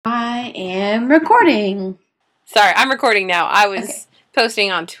am recording. Sorry, I'm recording now. I was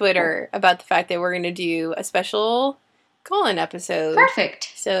posting on Twitter about the fact that we're going to do a special call-in episode.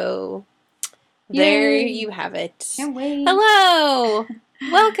 Perfect. So, there Yay. you have it. Can't wait. Hello!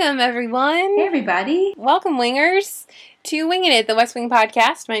 Welcome, everyone. Hey, everybody. Welcome, Wingers, to Winging It, the West Wing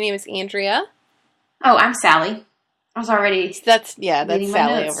podcast. My name is Andrea. Oh, I'm Sally. I was already That's Sally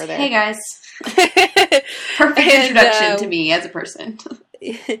notes. over there. Hey, guys. Perfect introduction to me as a person.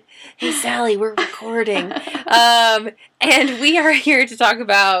 Hey, Sally, we're recording. And we are here to talk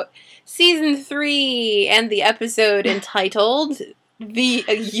about Season 3 and the episode entitled The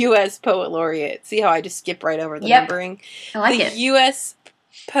U.S. Poet Laureate. See how I just skip right over the numbering? I like it. The U.S.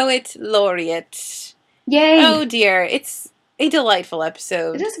 Poet Laureate. Yay. Oh, dear. It's a delightful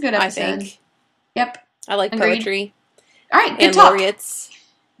episode. It is a good episode. I think. Yep. I like Agreed. poetry. All right, good and talk. laureates.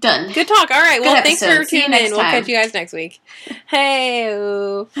 Done. Good talk. All right. Good Well, episode. thanks for See you tuning in. next We'll time. catch you guys next week. Hey.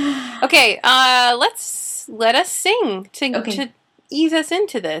 Okay. Let us sing to ease us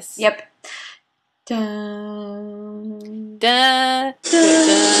into this. Yep. Dun. Da da da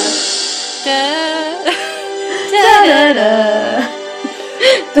Da, da da, da.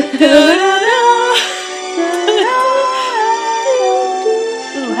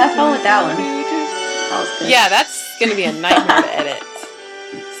 Ooh, have fun with that one. That was good. Yeah, that's gonna be a nightmare to edit.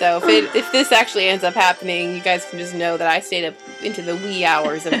 So if this actually ends up happening, you guys can just know that I stayed up into the wee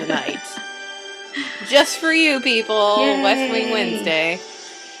hours of the night. Just for you people. Yay. West Wing Wednesday.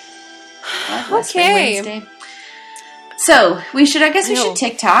 West Wing Wednesday. So, we should know.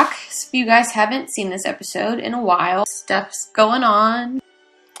 TikTok. If you guys haven't seen this episode in a while, stuff's going on.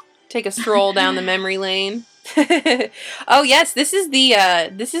 Take a stroll down the memory lane. Oh yes, this is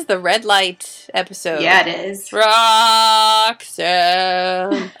the red light episode. Yeah, it is. Roxanne.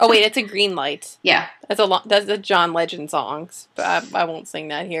 Oh wait, it's a green light. Yeah. That's a John Legend song, but I won't sing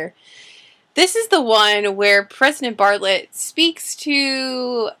that here. This is the one where President Bartlett speaks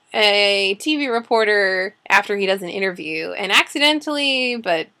to a TV reporter after he does an interview, and accidentally,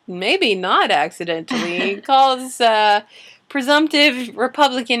 but maybe not accidentally, calls presumptive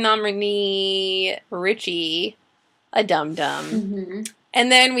Republican nominee Richie a dum-dum. Mm-hmm.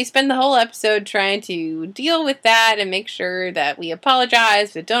 And then we spend the whole episode trying to deal with that and make sure that we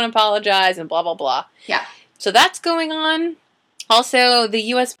apologize but don't apologize and blah, blah, blah. Yeah. So that's going on. Also, the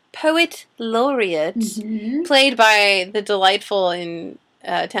U.S. Poet Laureate, played by the delightful and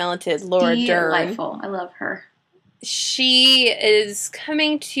talented Laura Dern. Delightful. I love her. She is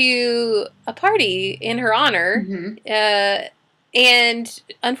coming to a party in her honor, and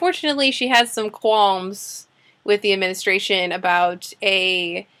unfortunately she has some qualms with the administration about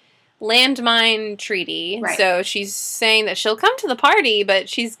a landmine treaty. Right. So she's saying that she'll come to the party, but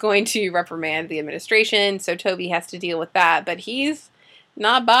she's going to reprimand the administration, so Toby has to deal with that, but he's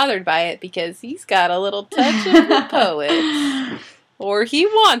not bothered by it because he's got a little touch of the poet. Or he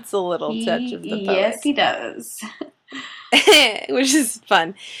wants a little touch of the poet. Yes, he does. Which is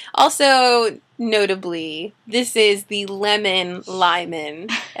fun. Also, notably, this is the Lemon Lyman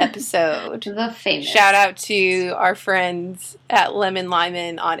episode. The famous. Shout out to our friends at Lemon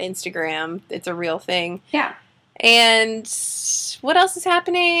Lyman on Instagram. It's a real thing. Yeah. And what else is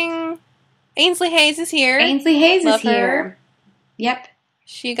happening? Ainsley Hayes is here. Ainsley Hayes Love is here. her. Yep.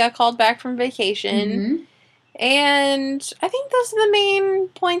 She got called back from vacation. And I think those are the main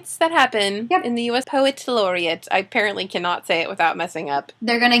points that happen in the U.S. Poet Laureate. I apparently cannot say it without messing up.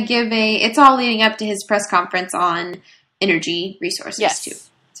 They're going to give it's all leading up to his press conference on energy resources, too.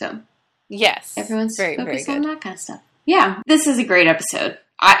 So, yes. Everyone's very, focused very on good. that kind of stuff. Yeah. This is a great episode.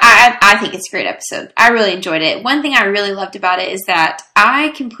 I think it's a great episode. I really enjoyed it. One thing I really loved about it is that I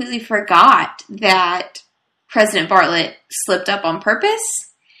completely forgot that President Bartlett slipped up on purpose.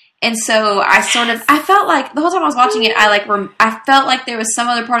 And so I felt like the whole time I was watching it, I felt like there was some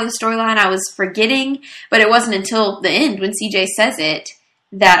other part of the storyline I was forgetting, but it wasn't until the end when CJ says it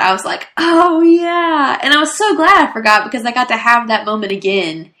that I was like, oh yeah. And I was so glad I forgot because I got to have that moment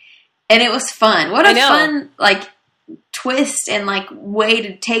again. And it was fun. What a fun, twist and, way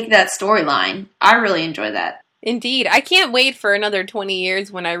to take that storyline. I really enjoyed that. Indeed. I can't wait for another 20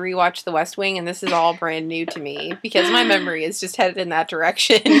 years when I rewatch The West Wing and this is all brand new to me because my memory is just headed in that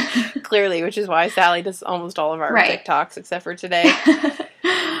direction, clearly, which is why Sally does almost all of our TikToks except for today.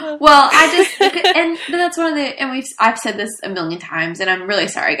 Well, and that's one of I've said this a million times, and I'm really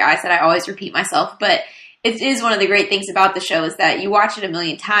sorry, guys, that I always repeat myself, but it is one of the great things about the show is that you watch it a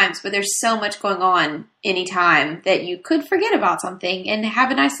million times, but there's so much going on anytime that you could forget about something and have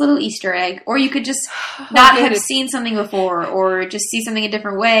a nice little Easter egg, or you could just not have seen something before, or just see something a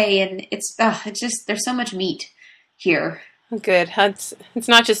different way, and it's just, there's so much meat here. Good. It's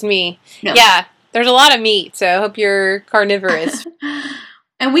not just me. No. Yeah, there's a lot of meat, so I hope you're carnivorous.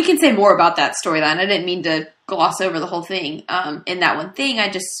 And we can say more about that storyline. I didn't mean to gloss over the whole thing. In that one thing,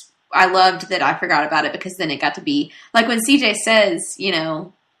 I loved that I forgot about it because then it got to be like when CJ says,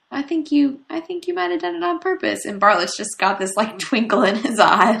 I think you might have done it on purpose, and Bartlett's just got this like twinkle in his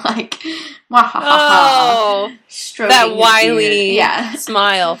eye, like, that wily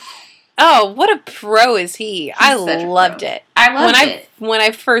smile. Oh, what a pro is he! I loved it. I loved it when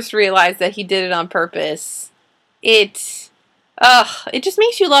I first realized that he did it on purpose. It just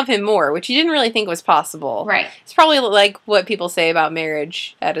makes you love him more, which you didn't really think was possible. Right. It's probably like what people say about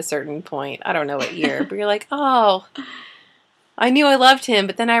marriage at a certain point. I don't know what year, but you're like, oh, I knew I loved him,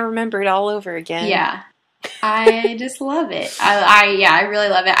 but then I remembered all over again. Yeah. I just love it. I really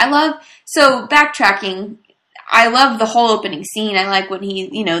love it. So backtracking, I love the whole opening scene. I like when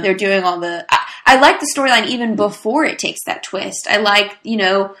they're doing all I like the storyline even before it takes that twist. I like,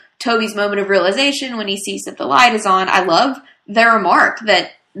 Toby's moment of realization when he sees that the light is on. I love the remark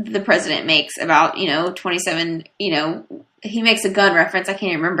that the president makes about, 27, he makes a gun reference. I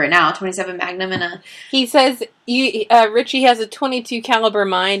can't even remember it now. 27 Magnum and a... He says, Richie has a 22 caliber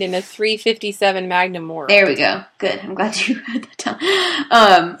mind and a 357 Magnum world. There we go. Good. I'm glad you wrote that down.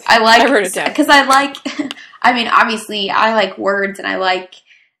 I wrote it down. Because obviously I like words and I like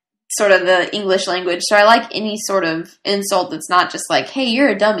sort of the English language. So I like any sort of insult that's not just like, hey, you're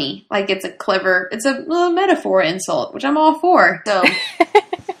a dummy. Like it's a little metaphor insult, which I'm all for. So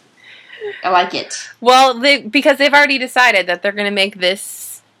I like it. Well, because they've already decided that they're going to make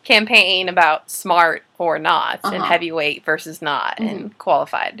this campaign about smart or not, and heavyweight versus not, and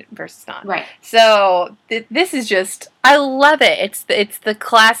qualified versus not. Right. So this is just, I love it. It's the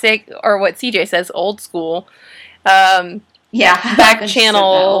classic, or what CJ says, old school. Back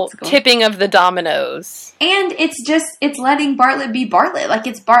channel tipping of the dominoes. And it's letting Bartlett be Bartlett. Like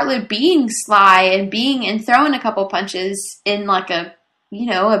it's Bartlett being sly and throwing a couple punches in like a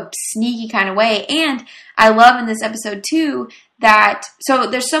sneaky kind of way. And I love in this episode too so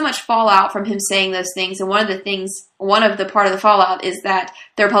there's so much fallout from him saying those things. And one of the part of the fallout is that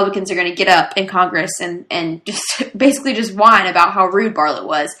the Republicans are going to get up in Congress and just basically just whine about how rude Bartlett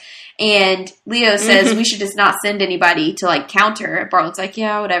was. And Leo says we should just not send anybody to like counter. Bartlett's like,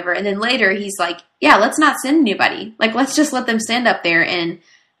 yeah, whatever. And then later he's like, yeah, let's not send anybody. Like, let's just let them stand up there and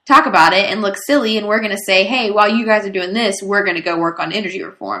talk about it and look silly. And we're going to say, hey, while you guys are doing this, we're going to go work on energy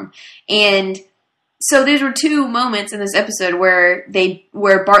reform. And so these were two moments in this episode where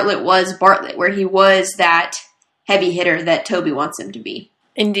Bartlett was Bartlett, where he was that heavy hitter that Toby wants him to be.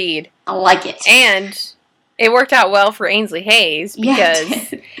 Indeed. I like it. And it worked out well for Ainsley Hayes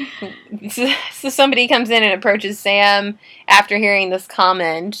because so somebody comes in and approaches Sam after hearing this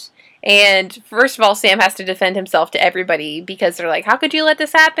comment. And first of all, Sam has to defend himself to everybody because they're like, how could you let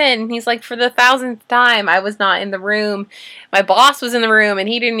this happen? And he's like, for the 1,000th time, I was not in the room. My boss was in the room and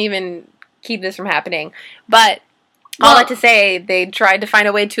he didn't even keep this from happening. But all that to say, they tried to find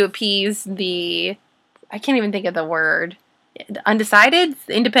a way to appease I can't even think of the word, undecided,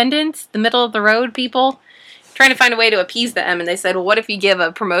 independents, the middle of the road people. Trying to find a way to appease them, and they said, well, what if you give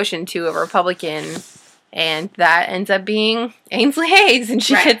a promotion to a Republican, and that ends up being Ainsley Hayes, and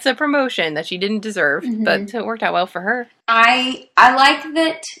she gets a promotion that she didn't deserve, but it worked out well for her. I like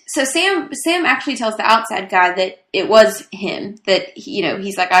that. So Sam actually tells the outside guy that it was him, that,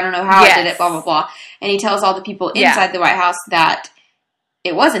 he's like, I don't know how I did it, blah, blah, blah, and he tells all the people inside the White House that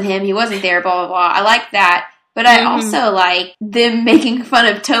it wasn't him, he wasn't there, blah, blah, blah. I like that. But I also like them making fun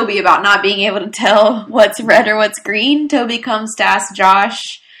of Toby about not being able to tell what's red or what's green. Toby comes to ask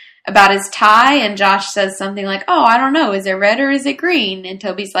Josh about his tie, and Josh says something like, oh, I don't know, is it red or is it green? And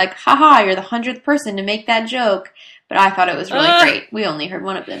Toby's like, haha, you're the 100th person to make that joke. But I thought it was really great. We only heard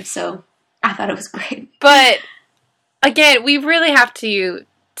one of them, so I thought it was great. But, again, we really have to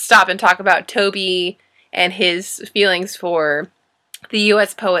stop and talk about Toby and his feelings for the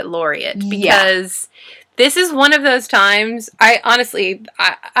U.S. Poet Laureate, because... This is one of those times, I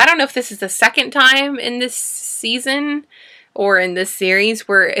don't know if this is the second time in this season or in this series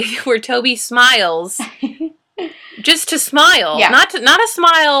where Toby smiles just to smile. Yeah. Not a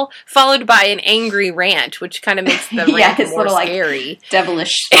smile followed by an angry rant, which kind of makes the rant more scary. Like,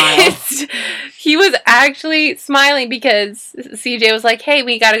 devilish smile. He was actually smiling because CJ was like, hey,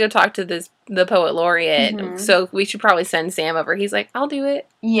 we got to go talk to the Poet Laureate, so we should probably send Sam over. He's like, I'll do it.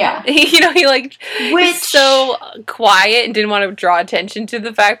 Yeah. He was so quiet and didn't want to draw attention to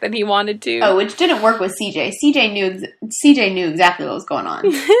the fact that he wanted to. Oh, which didn't work with CJ. CJ knew exactly what was going on.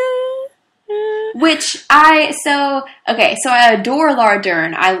 Which so I adore Laura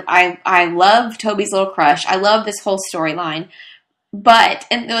Dern. I love Toby's little crush. I love this whole storyline. But,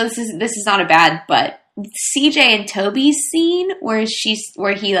 and this is not a bad but, CJ and Toby's scene where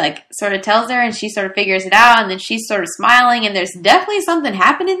he like sort of tells her and she sort of figures it out and then she's sort of smiling and there's definitely something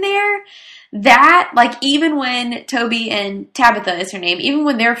happening there. That, like, even when Toby and Tabitha is her name, even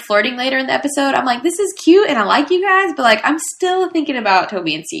when they're flirting later in the episode, I'm like, this is cute and I like you guys, but, like, I'm still thinking about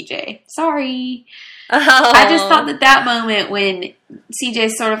Toby and CJ. Sorry. Oh. I just thought that moment when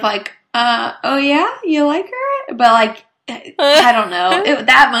CJ's sort of like, oh yeah, you like her? But, like, I don't know.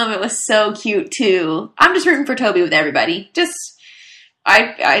 That moment was so cute, too. I'm just rooting for Toby with everybody. Just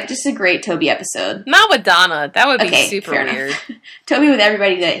a great Toby episode. Not with Donna. That would be super weird. Toby with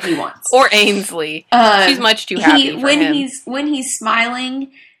everybody that he wants. Or Ainsley. She's much too happy for him. When he's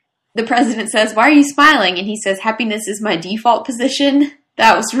smiling, the president says, "Why are you smiling?" And he says, "Happiness is my default position."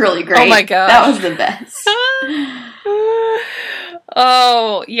 That was really great. Oh my god. That was the best.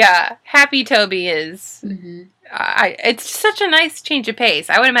 Oh, yeah. Happy Toby is... Mm-hmm. It's such a nice change of pace.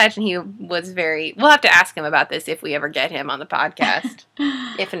 I would imagine he was very... We'll have to ask him about this if we ever get him on the podcast.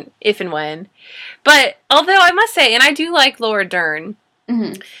 if and when. But, although I must say, and I do like Laura Dern,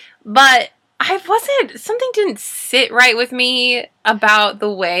 mm-hmm. but something didn't sit right with me about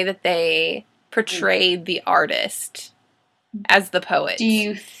the way that they portrayed the artist as the poet.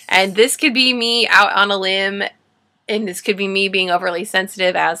 And this could be me out on a limb, and this could be me being overly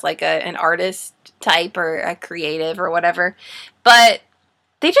sensitive as like an artist type or a creative or whatever, but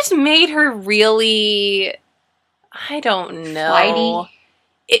they just made her really, I don't know, flighty.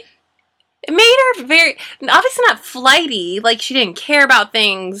 It made her very, obviously not flighty, like she didn't care about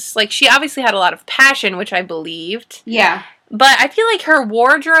things, like she obviously had a lot of passion, which I believed. Yeah. But I feel like her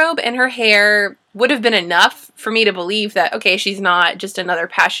wardrobe and her hair would have been enough for me to believe that, okay, she's not just another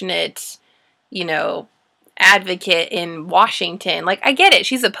passionate, advocate in Washington. Like, I get it.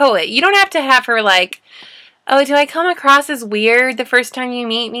 She's a poet. You don't have to have her like, oh, do I come across as weird the first time you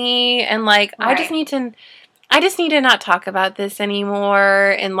meet me? And like, right. I just need to not talk about this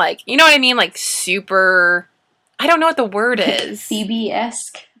anymore. And like, you know what I mean? Like super, I don't know what the word is.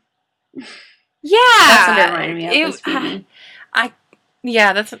 Phoebe-esque. Yeah. That's what it reminded me of, was Phoebe.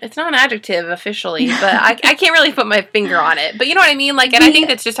 It's not an adjective officially, but I can't really put my finger on it. But you know what I mean? Like, and I think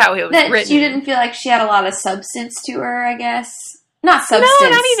that's just how it was written. You didn't feel like she had a lot of substance to her, I guess. Not substance. No,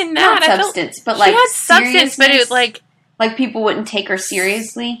 not even that. Not substance, but like she had substance, but it like people wouldn't take her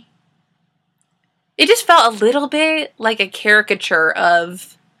seriously. It just felt a little bit like a caricature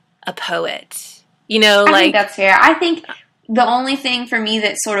of a poet. I think that's fair. I think the only thing for me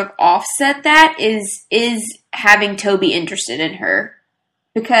that sort of offset that is having Toby interested in her.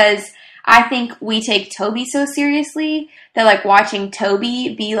 Because I think we take Toby so seriously that, like, watching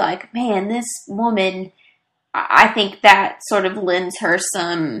Toby be like, man, this woman, I think that sort of lends her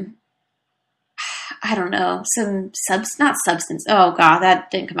some, I don't know, not substance. Oh, God,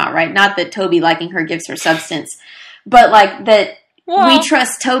 that didn't come out right. Not that Toby liking her gives her substance, but, like, that we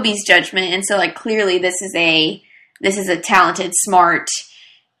trust Toby's judgment. And so, like, clearly this is a talented, smart,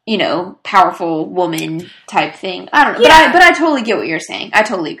 powerful woman type thing. I don't know. Yeah. But I totally get what you're saying. I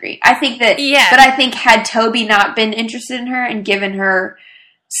totally agree. I think that, but I think had Toby not been interested in her and given her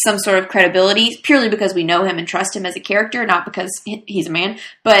some sort of credibility, purely because we know him and trust him as a character, not because he's a man,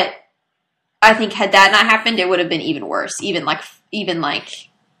 but I think had that not happened, it would have been even worse. Even like,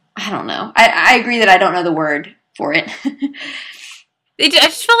 I don't know. I agree that I don't know the word for it. I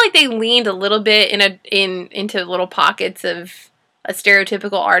just felt like they leaned a little bit into little pockets of a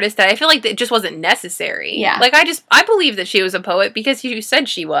stereotypical artist that I feel like it just wasn't necessary. Yeah. Like, I believe that she was a poet because you said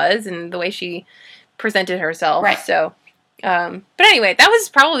she was and the way she presented herself. Right. So, but anyway, that was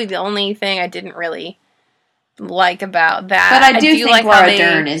probably the only thing I didn't really like about that. But I do think like Laura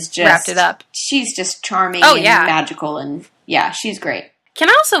Dern is just... wrapped it up. She's just charming and magical and, she's great. Can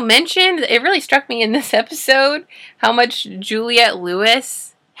I also mention, it really struck me in this episode, how much Juliette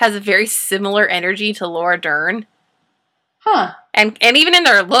Lewis has a very similar energy to Laura Dern. Huh. And even in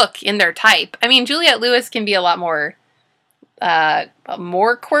their look, in their type. I mean, Juliette Lewis can be a lot more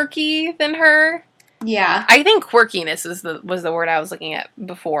quirky than her. Yeah. I think quirkiness was the word I was looking at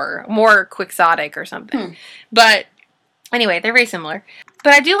before. More quixotic or something. But anyway, they're very similar.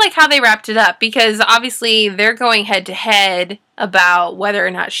 But I do like how they wrapped it up because obviously they're going head to head about whether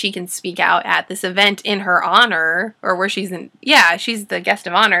or not she can speak out at this event in her honor or where she's the guest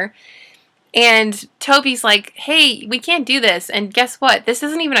of honor. And Toby's like, hey, we can't do this. And guess what? This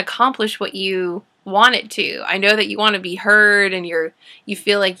doesn't even accomplish what you want it to. I know that you want to be heard and you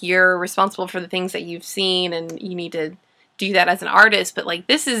feel like you're responsible for the things that you've seen and you need to do that as an artist. But like,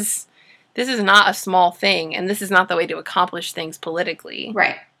 this is this is not a small thing, and this is not the way to accomplish things politically.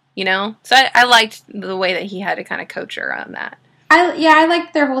 Right. You know? So I liked the way that he had to kind of coach her on that. I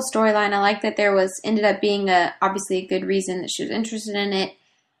liked their whole storyline. I liked that there was ended up being obviously a good reason that she was interested in it.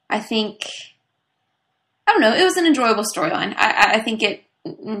 I think, I don't know, it was an enjoyable storyline. I think it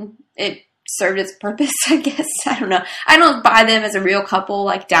served its purpose, I guess. I don't know. I don't buy them as a real couple,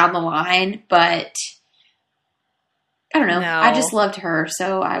 like, down the line, but I don't know. No. I just loved her,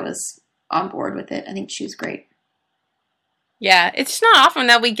 so I was on board with it. I think she was great. Yeah, it's just not often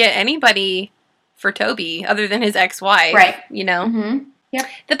that we get anybody for Toby other than his ex-wife. Right. You know? Mm-hmm. Yep.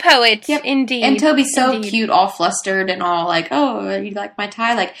 The poet, Yep. indeed. And Toby's so Indeed. cute, all flustered and all like, oh, you like my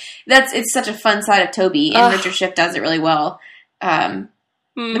tie? Like, it's such a fun side of Toby, and Richard Schiff does it really well.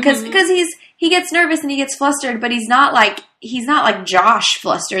 Because he gets nervous and he gets flustered, but he's not like Josh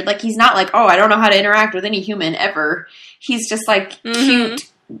flustered. Like, he's not like, oh, I don't know how to interact with any human ever. He's just like cute,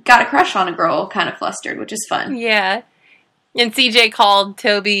 got a crush on a girl, kind of flustered, which is fun. Yeah. And CJ called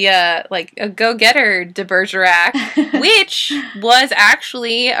Toby, like, a go-getter de Bergerac, which was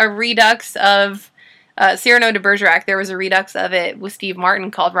actually a redux of Cyrano de Bergerac. There was a redux of it with Steve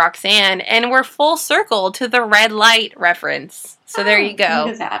Martin called Roxanne, and we're full circle to the red light reference. So there you go.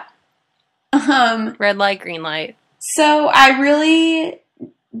 Look at that. Red light, green light. So we've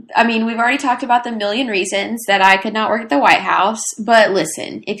already talked about the million reasons that I could not work at the White House, but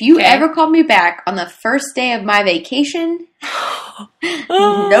listen, if you ever called me back on the first day of my vacation,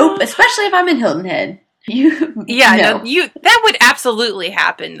 nope, especially if I'm in Hilton Head. That would absolutely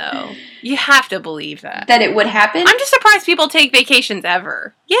happen, though. You have to believe that. That it would happen? I'm just surprised people take vacations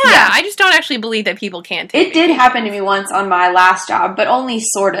ever. Yeah, I just don't actually believe that people can't take It did happen to me once on my last job, but only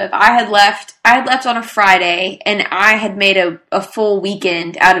sort of. I had left on a Friday, and I had made a full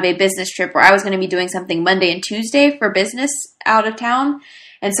weekend out of a business trip where I was going to be doing something Monday and Tuesday for business out of town.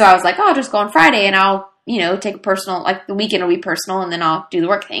 And so I was like, oh, I'll just go on Friday, and I'll take a personal, like, the weekend will be personal, and then I'll do the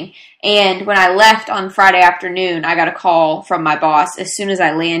work thing. And when I left on Friday afternoon, I got a call from my boss as soon as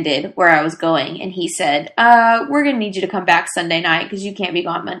I landed where I was going, and he said, we're going to need you to come back Sunday night because you can't be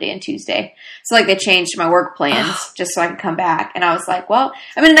gone Monday and Tuesday. So, like, they changed my work plans just so I could come back. And I was like, well,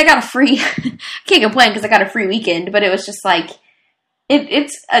 I mean, I got a free, I can't complain because I got a free weekend, but it was just like,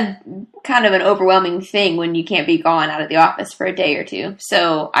 it's a kind of an overwhelming thing when you can't be gone out of the office for a day or two.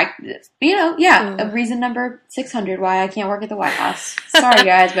 So a reason number 600 why I can't work at the White House. Sorry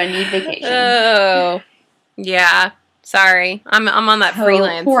guys, but I need vacation. Oh, yeah. Sorry, I'm on that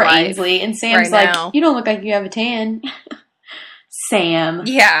freelance poor life Ainsley, and Sam's right like, now. You don't look like you have a tan. Sam,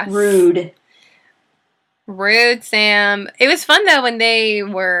 yeah, rude, Sam. It was fun though when they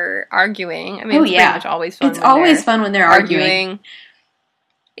were arguing. I mean, it's pretty much always fun. It's always fun when they're arguing.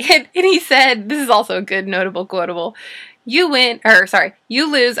 And he said, this is also a good notable quotable. You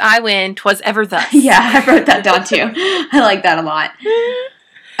lose, I win, 'twas ever thus. Yeah, I wrote that down too. I like that a lot.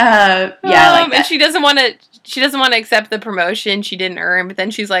 I like that. And she doesn't want to accept the promotion she didn't earn, but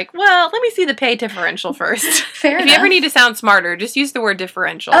then she's like, well, let me see the pay differential first. Fair enough. If you ever need to sound smarter, just use the word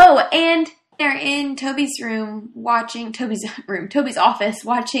differential. Oh, and they're in Toby's office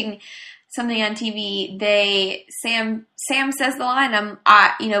watching something on TV. Sam says the line,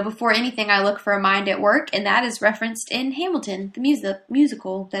 before anything I look for a mind at work, and that is referenced in Hamilton, the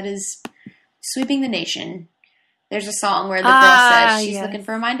musical that is sweeping the nation. There's a song where the girl says she's looking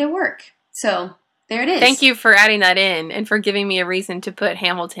for a mind at work. So there it is. Thank you for adding that in and for giving me a reason to put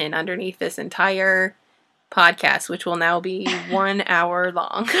Hamilton underneath this entire podcast, which will now be 1 hour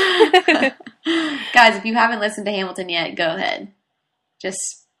long. Guys, if you haven't listened to Hamilton yet, go ahead.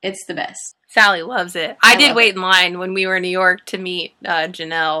 It's the best. Sally loves it. I did wait in line when we were in New York to meet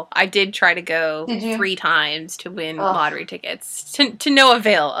Janelle. I did try to go 3 times to win lottery tickets to no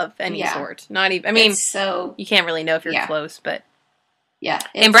avail of any sort. Not even. I mean, you can't really know if you're close, but yeah.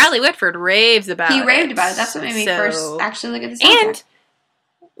 And Bradley Whitford raves about it. He raved about it. That's what made me first actually look at the soundtrack. And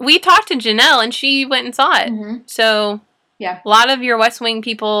we talked to Janelle, and she went and saw it. Mm-hmm. So a lot of your West Wing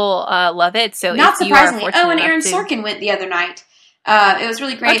people love it. So not surprisingly. And Aaron Sorkin went the other night. It was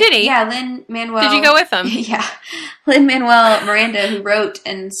really great. Oh, did he? Yeah, Lin-Manuel. Did you go with him? Yeah. Lin-Manuel Miranda, who wrote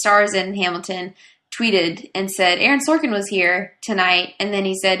and stars in Hamilton, tweeted and said, Aaron Sorkin was here tonight, and then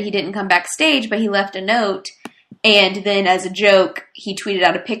he said he didn't come backstage, but he left a note, and then as a joke, he tweeted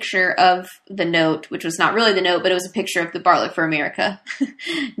out a picture of the note, which was not really the note, but it was a picture of the Bartlett for America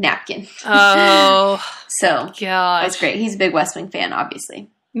napkin. Oh. So, gosh. That's great. He's a big West Wing fan, obviously.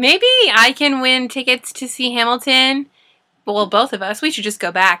 Maybe I can win tickets to see Hamilton. Well, both of us. We should just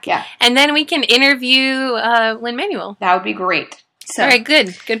go back. Yeah. And then we can interview Lin-Manuel. That would be great. So, all right,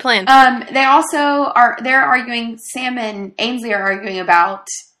 good. Good plan. They also they're arguing, Sam and Ainsley are arguing about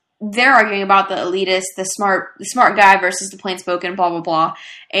they're arguing about the elitist, the smart guy versus the plain spoken, blah blah blah.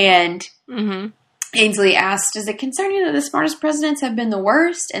 And Ainsley asked, "Does it concern you that the smartest presidents have been the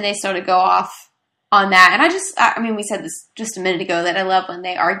worst?" And they sort of go off on that. And I mean, we said this just a minute ago that I love when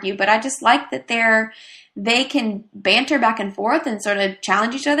they argue, but I just like that they can banter back and forth and sort of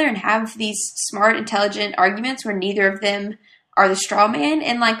challenge each other and have these smart, intelligent arguments where neither of them are the straw man,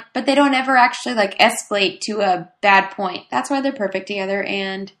 and but they don't ever actually escalate to a bad point. That's why they're perfect together,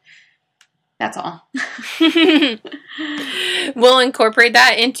 and that's all. We'll incorporate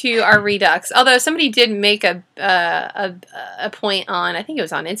that into our Redux. Although somebody did make a point on, I think it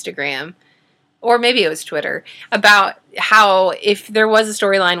was on Instagram, or maybe it was Twitter, about how if there was a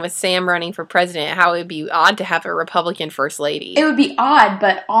storyline with Sam running for president, how it would be odd to have a Republican first lady. It would be odd,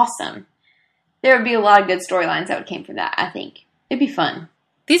 but awesome. There would be a lot of good storylines that would came from that, I think. It'd be fun.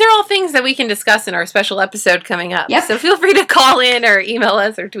 These are all things that we can discuss in our special episode coming up. Yep. So feel free to call in or email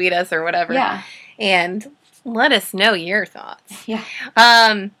us or tweet us or whatever. Yeah. And let us know your thoughts. Yeah.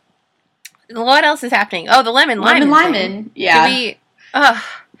 What else is happening? Oh, the Lemon Lyman. Yeah.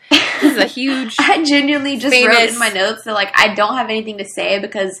 This is a huge... I genuinely just wrote in my notes that I don't have anything to say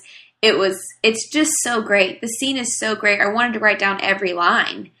because it's just so great. The scene is so great. I wanted to write down every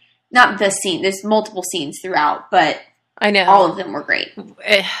line. Not the scene. There's multiple scenes throughout, but I know all of them were great.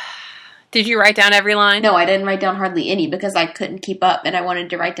 Did you write down every line? No, I didn't write down hardly any because I couldn't keep up, and I wanted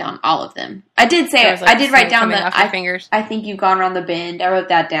to write down all of them. I did say I did write down the I think you've gone around the bend. I wrote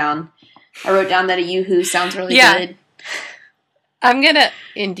that down. I wrote down that a yoo-hoo sounds really good. I'm gonna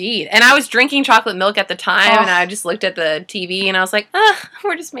indeed. And I was drinking chocolate milk at the time, and I just looked at the TV, and I was like,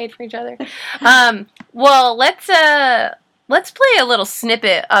 we're just made for each other. Well, let's play a little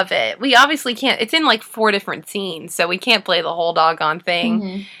snippet of it. We obviously can't. It's in 4 different scenes, so we can't play the whole doggone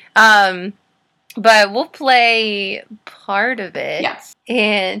thing. Mm-hmm. But we'll play part of it. Yes.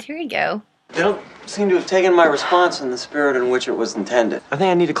 And here we go. They don't seem to have taken my response in the spirit in which it was intended. I think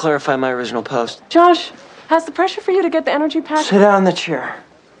I need to clarify my original post. Josh, has the pressure for you to get the energy pack? Sit down in the chair.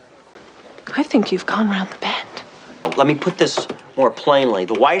 I think you've gone round the bend. Let me put this more plainly.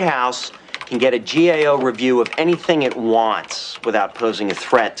 The White House can get a GAO review of anything it wants without posing a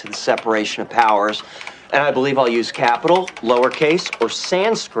threat to the separation of powers. And I believe I'll use capital, lowercase, or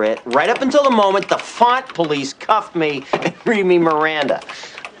Sanskrit right up until the moment the font police cuffed me and read me Miranda.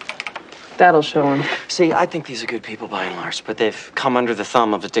 That'll show them. See, I think these are good people by and large, but they've come under the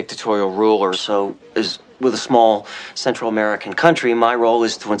thumb of a dictatorial ruler. So, as with a small Central American country, my role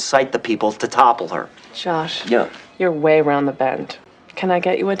is to incite the people to topple her. Josh. Yeah. You're way round the bend. Can I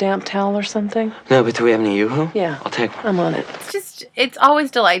get you a damp towel or something? No, but do we have any yoo-hoo? Yeah. I'll take one. I'm on it. It's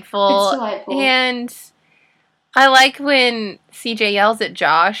always delightful. It's delightful. And I like when CJ yells at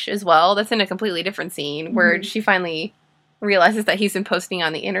Josh as well. That's in a completely different scene where she finally realizes that he's been posting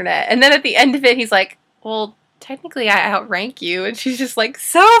on the internet. And then at the end of it, he's like, well, technically I outrank you. And she's just like,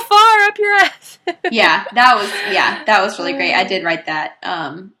 so far up your ass. that was really great. I did write that.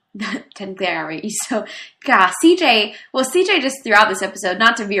 Technically I outrate you. So, gosh, CJ just throughout this episode,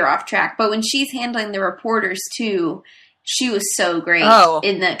 not to veer off track, but when she's handling the reporters too, she was so great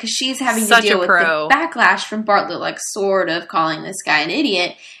because she's having to deal with the backlash from Bartlett, sort of calling this guy an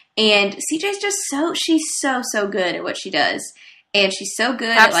idiot. And CJ's just she's so good at what she does. And she's so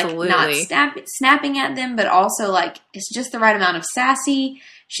good at not snapping at them, but also it's just the right amount of sassy.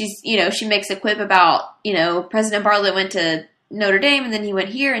 She's, she makes a quip about, President Bartlett went to Notre Dame and then he went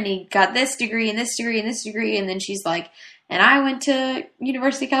here and he got this degree and this degree and this degree. And then she's like, and I went to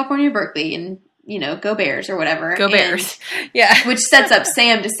University of California, Berkeley, and go Bears or whatever. Go Bears. Yeah. Which sets up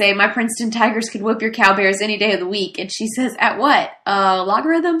Sam to say, my Princeton Tigers could whoop your Cal Bears any day of the week. And she says, at what?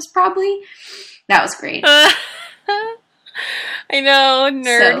 Logarithms, probably? That was great. I know,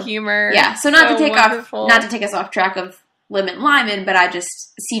 nerd humor. Yeah, so not to take us off track of Lemon Lyman, but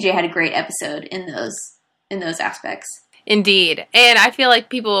CJ had a great episode in those aspects. Indeed. And I feel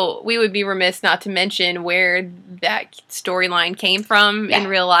like we would be remiss not to mention where that storyline came from in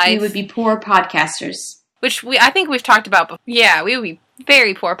real life. We would be poor podcasters. Which I think we've talked about before. Yeah, we would be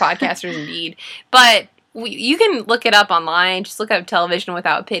very poor podcasters indeed. But you can look it up online. Just look up Television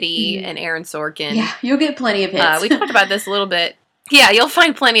Without Pity and Aaron Sorkin. Yeah, you'll get plenty of hits. We talked about this a little bit. Yeah, you'll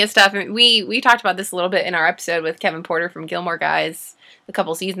find plenty of stuff. We talked about this a little bit in our episode with Kevin Porter from Gilmore Guys a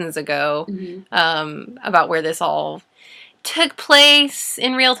couple seasons ago about where this all took place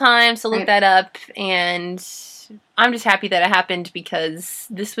in real time, so look that up. And I'm just happy that it happened because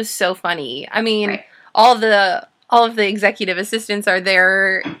this was so funny. I mean, all the all of the executive assistants are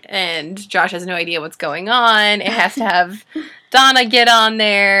there, and Josh has no idea what's going on. It has to have Donna get on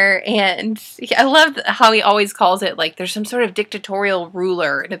there, and I love how he always calls it, like, there's some sort of dictatorial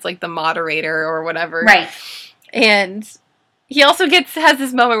ruler, and it's like the moderator or whatever. Right. And he also has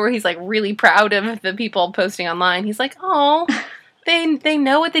this moment where he's, like, really proud of the people posting online. He's like, oh, they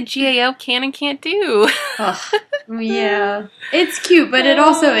know what the GAO can and can't do. Yeah. It's cute, but it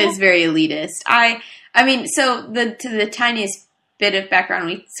also is very elitist. I mean, so to the tiniest bit of background,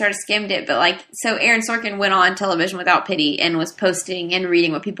 we sort of skimmed it, but like, so Aaron Sorkin went on Television Without Pity and was posting and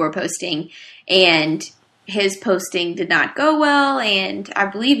reading what people were posting, and his posting did not go well, and I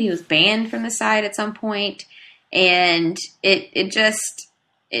believe he was banned from the site at some point, and it didn't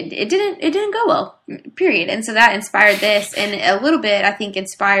go well, period. And so that inspired this, and a little bit, I think,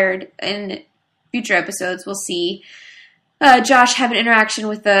 inspired in future episodes, we'll see Josh have an interaction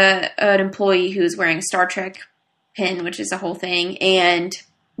with an employee who's wearing a Star Trek pin, which is a whole thing.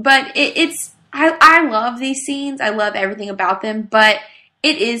 But I love these scenes. I love everything about them, but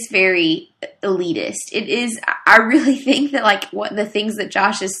it is very elitist. It is, I really think that like what the things that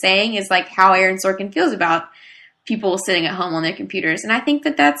Josh is saying is like how Aaron Sorkin feels about people sitting at home on their computers. And I think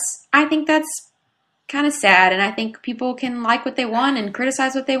that's kind of sad. And I think people can like what they want and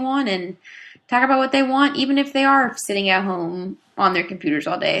criticize what they want and talk about what they want, even if they are sitting at home on their computers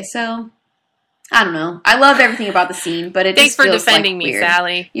all day. So, I don't know. I love everything about the scene, but it Thanks just for feels defending like me, weird.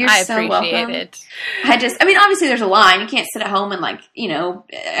 Sally. I so appreciate welcome. it. I mean, obviously there's a line. You can't sit at home and like,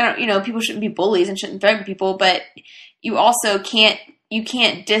 people shouldn't be bullies and shouldn't threaten people, but you also can't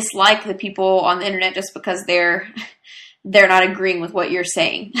dislike the people on the internet just because they're not agreeing with what you're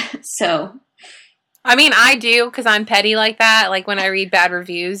saying. So, I mean, I do, because I'm petty like that. Like, when I read bad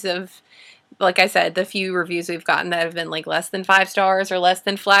reviews of, like I said, the few reviews we've gotten that have been, like, less than 5 stars or less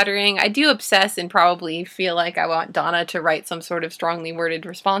than flattering, I do obsess and probably feel like I want Donna to write some sort of strongly worded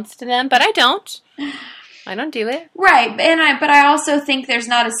response to them, but I don't. I don't do it. Right, but I also think there's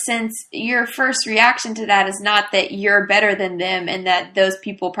not a sense, your first reaction to that is not that you're better than them and that those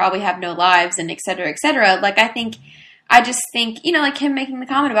people probably have no lives and et cetera, et cetera. Like, I just think, like him making the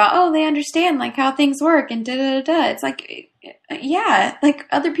comment about, oh, they understand, like, how things work and da-da-da-da. It's like, yeah, like,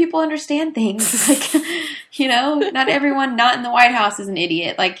 other people understand things. Like, not everyone not in the White House is an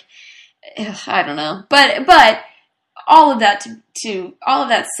idiot. Like, I don't know. But all of that all of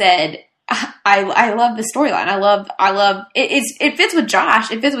that said, I love the storyline. I love it. It fits with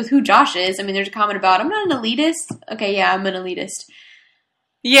Josh. It fits with who Josh is. I mean, there's a comment about, I'm not an elitist. Okay, yeah, I'm an elitist.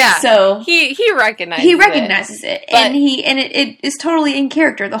 Yeah. So he recognizes it. And it is totally in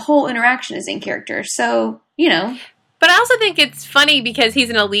character. The whole interaction is in character. So, But I also think it's funny because he's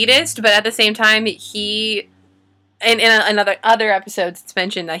an elitist, but at the same time he in other episodes it's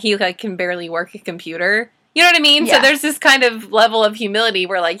mentioned that he like can barely work a computer. You know what I mean? Yeah. So there's this kind of level of humility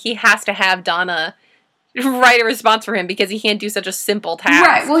where like he has to have Donna write a response for him because he can't do such a simple task.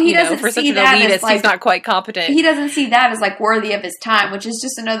 Right. Well, he doesn't for such see an that elitist, as, like, he's not quite competent. he doesn't see that as like worthy of his time, which is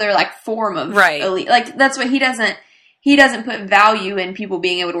just another like form of elite. Like that's what he doesn't put value in people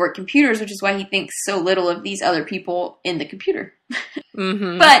being able to work computers, which is why he thinks so little of these other people in the computer.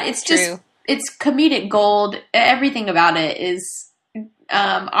 Mm-hmm. But it's just it's comedic gold. Everything about it is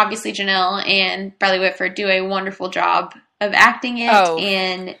obviously Janelle and Bradley Whitford do a wonderful job of acting it,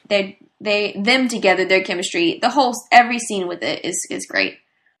 and them together, their chemistry, every scene with it is great.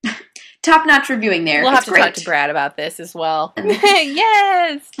 Top notch reviewing there. We'll have to talk to Brad about this as well.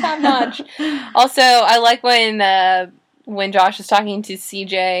 Yes, top notch. Also, I like when Josh is talking to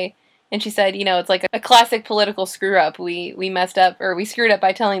CJ and she said, it's like a classic political screw up. We messed up, or we screwed up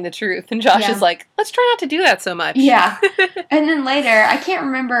by telling the truth. And Josh is like, let's try not to do that so much. Yeah. And then later, I can't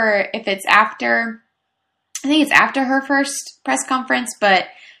remember if it's after, I think it's after her first press conference, but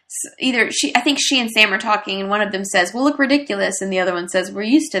I think she and Sam are talking, and one of them says, "We'll look ridiculous," and the other one says, "We're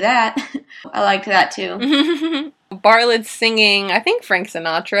used to that." I liked that too. Bartlett's singing, I think Frank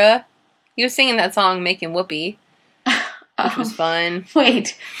Sinatra. He was singing that song, Making Whoopee, which was fun.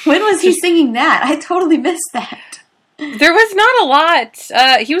 Wait, when was he singing that? I totally missed that. There was not a lot.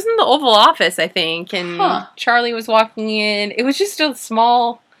 He was in the Oval Office, I think, and Charlie was walking in. It was just a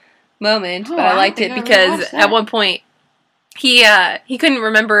small moment, but I liked it because at one point, he couldn't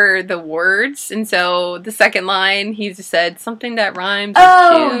remember the words, and so the second line, he just said something that rhymes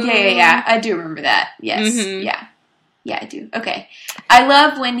with yeah. I do remember that. Yes. Mm-hmm. Yeah, I do. Okay. I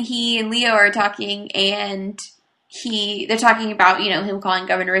love when he and Leo are talking, and they're talking about, him calling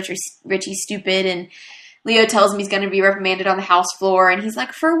Governor Ritchie stupid, and Leo tells him he's going to be reprimanded on the House floor, and he's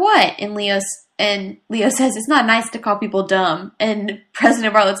like, for what? And And Leo says, it's not nice to call people dumb. And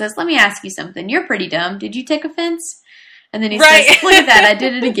President Bartlett says, let me ask you something. You're pretty dumb. Did you take offense? And then he says, look at that. I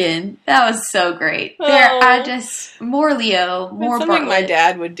did it again. That was so great. More Leo, more That's something Bartlett. my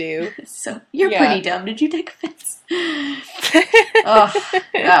dad would do. So, you're pretty dumb. Did you take offense? Oh,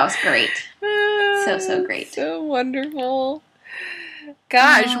 that was great. So great. So wonderful.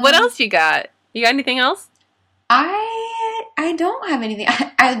 Gosh, what else you got? You got anything else? I don't have anything.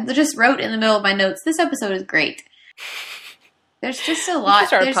 I just wrote in the middle of my notes, this episode is great. There's just a lot. We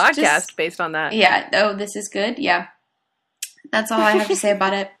should start a podcast based on that. Yeah. Oh, this is good. Yeah. That's all I have to say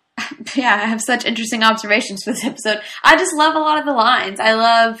about it. Yeah, I have such interesting observations for this episode. I just love a lot of the lines. I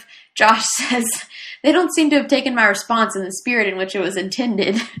love Josh says, they don't seem to have taken my response in the spirit in which it was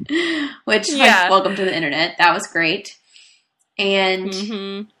intended. Which, welcome to the internet. That was great. And,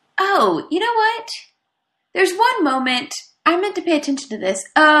 oh, you know what? There's one moment, I meant to pay attention to this.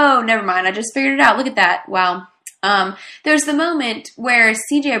 Oh, never mind. I just figured it out. Look at that. Wow. There's the moment where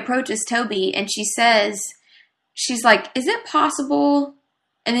CJ approaches Toby and she says, she's like, is it possible?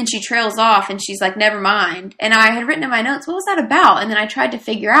 And then she trails off and she's like, never mind. And I had written in my notes, what was that about? And then I tried to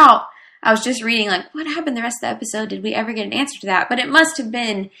figure out, I was just reading like, what happened the rest of the episode? Did we ever get an answer to that? But it must have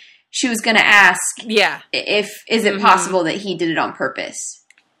been, she was going to ask, is it possible that he did it on purpose?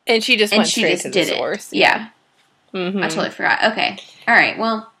 And she just went straight to the source. Yeah. I totally forgot. Okay. All right.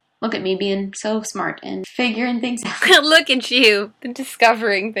 Well, look at me being so smart and figuring things out. Look at you,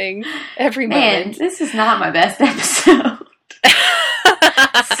 discovering things every moment. Man, this is not my best episode.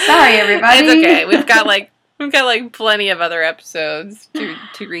 Sorry, everybody. It's okay. We've got plenty of other episodes to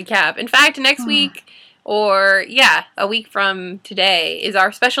recap. In fact, next week, or a week from today, is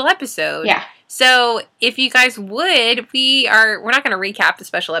our special episode. Yeah. So if you guys would, we're not going to recap the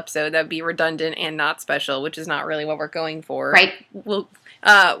special episode. That would be redundant and not special, which is not really what we're going for. Right.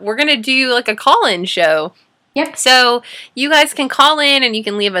 We're going to do like a call-in show. Yep. So you guys can call in and you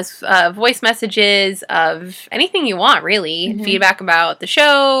can leave us voice messages of anything you want, really. Feedback about the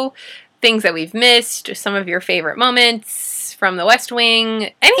show, things that we've missed, some of your favorite moments from the West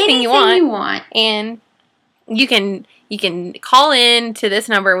Wing, anything you want. And you can call in to this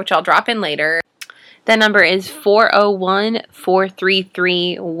number, which I'll drop in later. That number is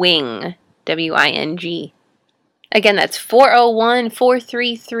 401-433-WING, WING. Again, that's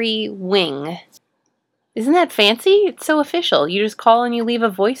 401-433-WING. Isn't that fancy? It's so official. You just call and you leave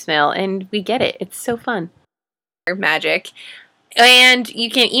a voicemail, and we get it. It's so fun. Magic. And you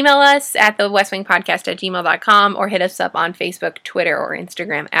can email us at thewestwingpodcast@gmail.com or hit us up on Facebook, Twitter, or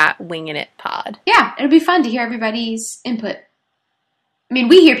Instagram at WingingItPod. Yeah, it'll be fun to hear everybody's input. I mean,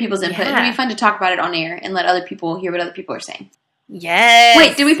 we hear people's input. It'll be fun to talk about it on air and let other people hear what other people are saying. Yes.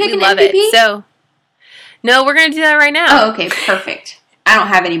 Wait, did we pick an love MVP? It. So, no, we're going to do that right now. Oh, okay, perfect. I don't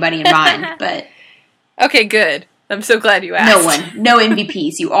have anybody in mind, but... Okay, good. I'm so glad you asked. No one. No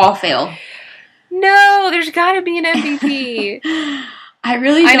MVPs. You all fail. No, there's got to be an MVP. I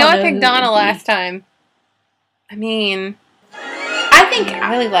really don't know. I picked Donna last time. I mean... I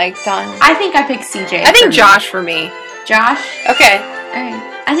really like Donna. I think I picked CJ. I think Josh for me. Josh? Okay. Alright.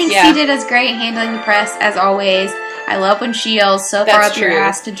 I think CJ does great handling the press, as always. I love when she yells so far up your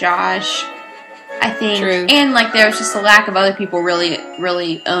ass to Josh. I think. True. And, there was just a lack of other people really,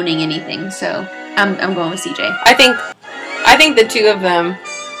 really owning anything, so I'm going with CJ. I think the two of them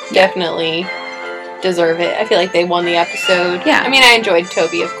definitely deserve it. I feel like they won the episode. Yeah. I mean, I enjoyed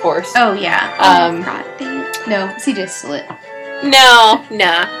Toby, of course. Oh, yeah. God dang it. No, CJ's slit. No,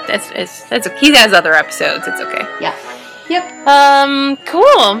 nah. That's he has other episodes. It's okay. Yeah. Yep.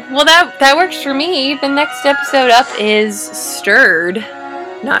 Cool. Well, that works for me. The next episode up is Stirred,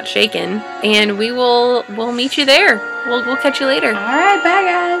 Not Shaken, and we'll meet you there. We'll catch you later. All right, bye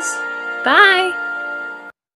guys. Bye.